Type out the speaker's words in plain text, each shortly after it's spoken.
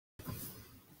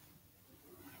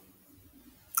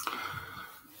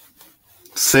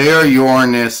Sailor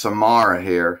URANUS AMARA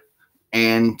here,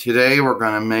 and today we're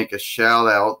going to make a shout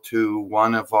out to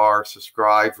one of our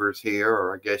subscribers here,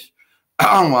 or I guess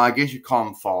you call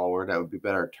them follower, that would be a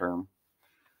better term,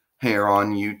 here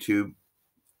on YouTube.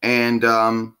 And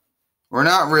we're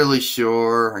not really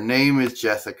sure, her name is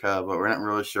Jessica, but we're not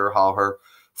really sure how her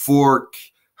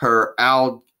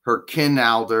kin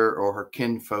elder or her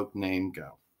kinfolk name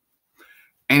go.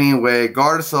 Anyway,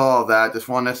 regardless of all that, just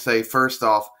want to say first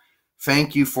off,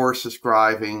 thank you for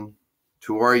subscribing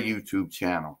to our YouTube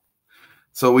channel.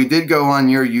 So we did go on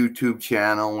your YouTube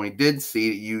channel, and we did see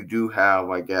that you do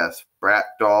have, I guess, brat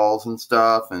dolls and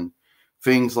stuff and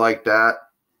things like that.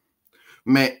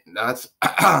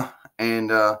 And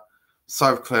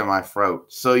sorry for clearing my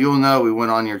throat. So you'll know we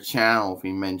went on your channel if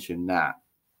we mentioned that.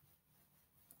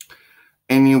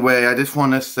 Anyway, I just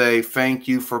want to say thank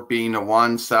you for being a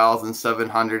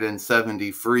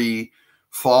 1,773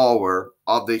 follower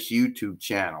of this YouTube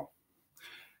channel.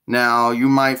 Now, you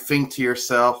might think to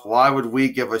yourself, why would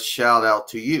we give a shout out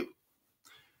to you?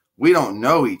 We don't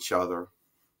know each other.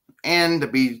 And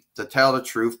to tell the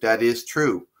truth, that is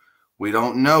true. We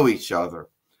don't know each other.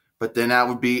 But then that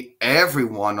would be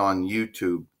everyone on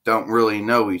YouTube don't really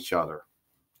know each other.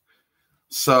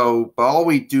 So, but all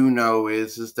we do know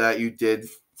is that you did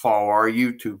follow our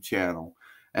YouTube channel.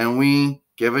 And we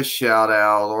give a shout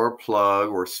out or a plug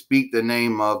or speak the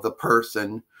name of the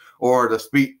person or to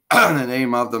speak the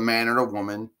name of the man or the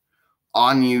woman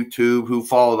on YouTube who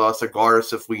followed us,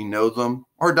 regardless if we know them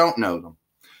or don't know them.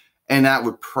 And that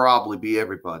would probably be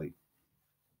everybody.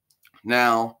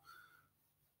 Now,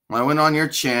 when I went on your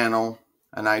channel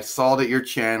and I saw that your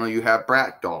channel, you have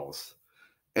brat dolls.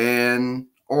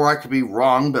 Or I could be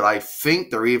wrong, but I think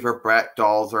they're either brat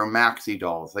dolls or maxi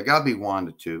dolls. They gotta be one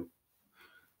of the two.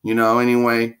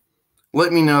 Anyway,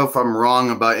 let me know if I'm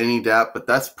wrong about any of that, but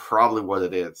that's probably what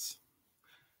it is.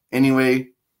 Anyway,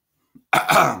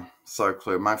 sorry,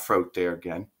 clear my throat there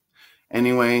again.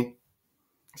 Anyway,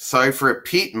 sorry for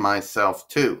repeating myself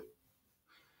too.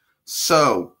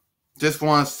 So, just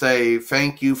want to say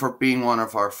thank you for being one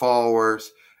of our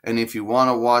followers. And if you want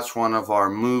to watch one of our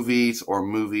movies,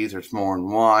 there's more than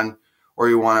one, or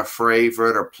you want a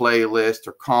favorite or playlist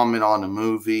or comment on a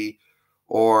movie,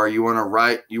 or you want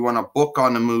to book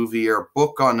on the movie or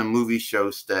book on the movie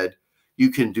show stead, you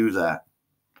can do that.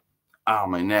 Ow,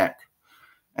 my neck.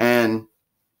 And,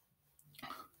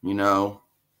 you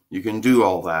can do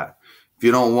all that. If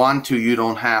you don't want to, you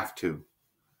don't have to,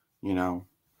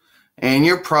 And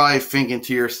you're probably thinking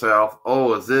to yourself,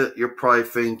 you're probably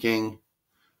thinking,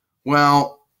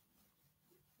 well,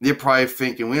 you're probably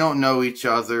thinking, we don't know each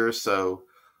other, so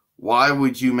why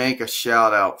would you make a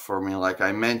shout out for me like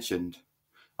I mentioned?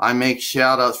 I make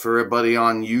shout outs for everybody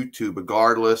on YouTube,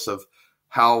 regardless of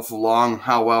how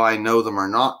well I know them or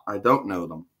not. I don't know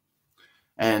them.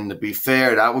 And to be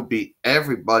fair, that would be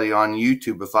everybody on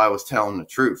YouTube if I was telling the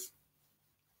truth.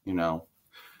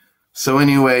 So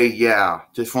anyway, yeah,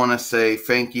 just want to say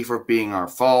thank you for being our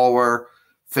follower.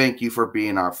 Thank you for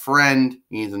being our friend,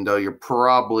 even though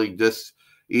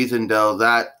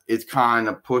that is kind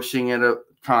of pushing it a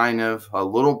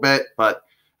little bit. But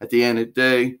at the end of the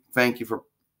day, thank you for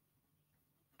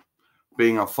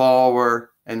being a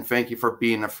follower, and thank you for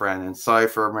being a friend. And sorry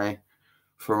for my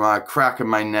crack in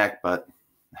my neck, but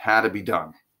it had to be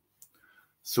done.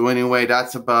 So anyway,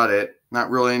 that's about it. Not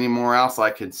really any more else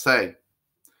I can say,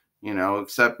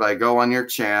 except I go on your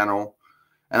channel.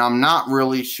 And I'm not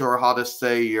really sure how to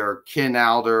say your kin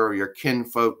elder or your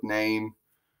kinfolk name.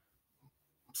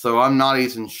 So I'm not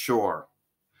even sure.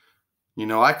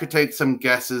 I could take some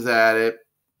guesses at it,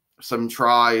 some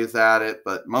tries at it,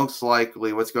 but most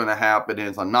likely what's going to happen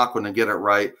is I'm not going to get it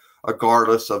right,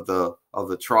 regardless of the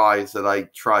tries that I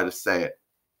try to say it.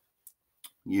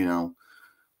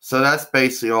 So that's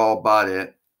basically all about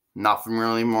it. Nothing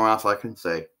really more else I can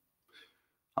say.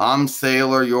 I'm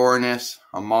Sailor URANUS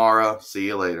AMARA. See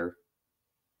you later.